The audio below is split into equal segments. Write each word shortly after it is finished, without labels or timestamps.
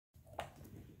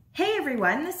Hey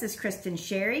everyone, this is Kristen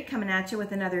Sherry coming at you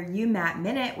with another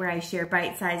YouMapMinute where I share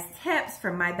bite-sized tips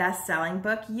from my best-selling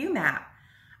book, YouMap.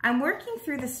 I'm working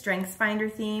through the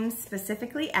StrengthsFinder themes,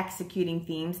 specifically executing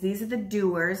themes. These are the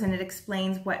doers, and it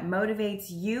explains what motivates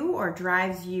you or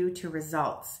drives you to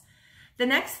results. The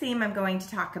next theme I'm going to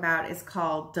talk about is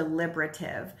called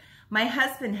Deliberative. My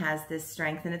husband has this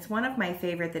strength, and it's one of my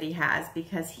favorite that he has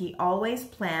because he always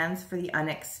plans for the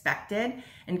unexpected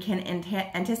and can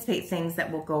anticipate things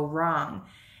that will go wrong.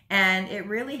 And it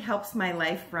really helps my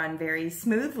life run very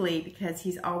smoothly because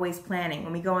he's always planning.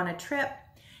 When we go on a trip,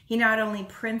 he not only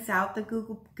prints out the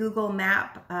Google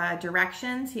Map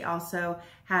directions, he also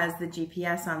has the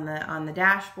GPS on the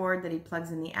dashboard that he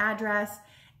plugs in the address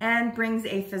and brings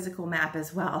a physical map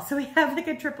as well. So we have like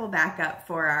a triple backup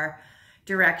for our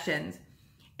directions.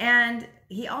 And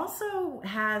he also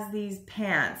has these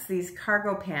pants, these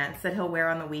cargo pants that he'll wear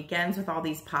on the weekends with all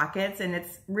these pockets, and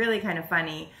it's really kind of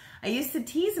funny. I used to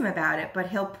tease him about it, but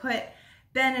he'll put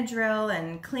Benadryl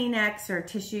and Kleenex or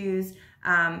tissues.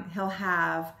 He'll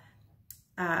have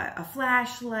a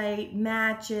flashlight,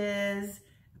 matches,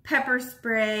 pepper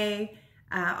spray,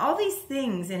 all these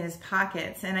things in his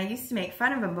pockets. And I used to make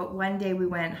fun of him, but one day we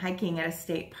went hiking at a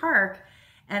state park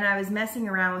and I was messing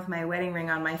around with my wedding ring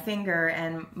on my finger,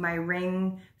 and my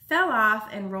ring fell off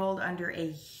and rolled under a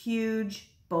huge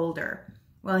boulder.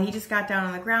 Well, he just got down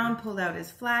on the ground, pulled out his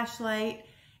flashlight,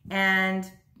 and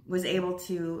was able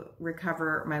to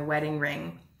recover my wedding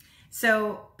ring.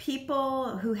 So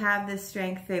people who have this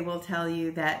strength, they will tell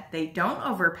you that they don't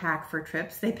overpack for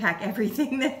trips. They pack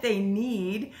everything that they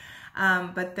need,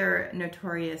 but they're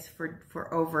notorious for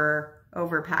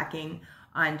overpacking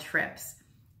on trips.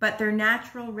 But they're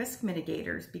natural risk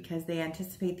mitigators because they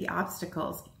anticipate the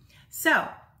obstacles. So,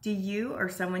 do you or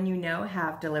someone you know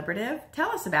have deliberative? Tell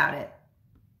us about it.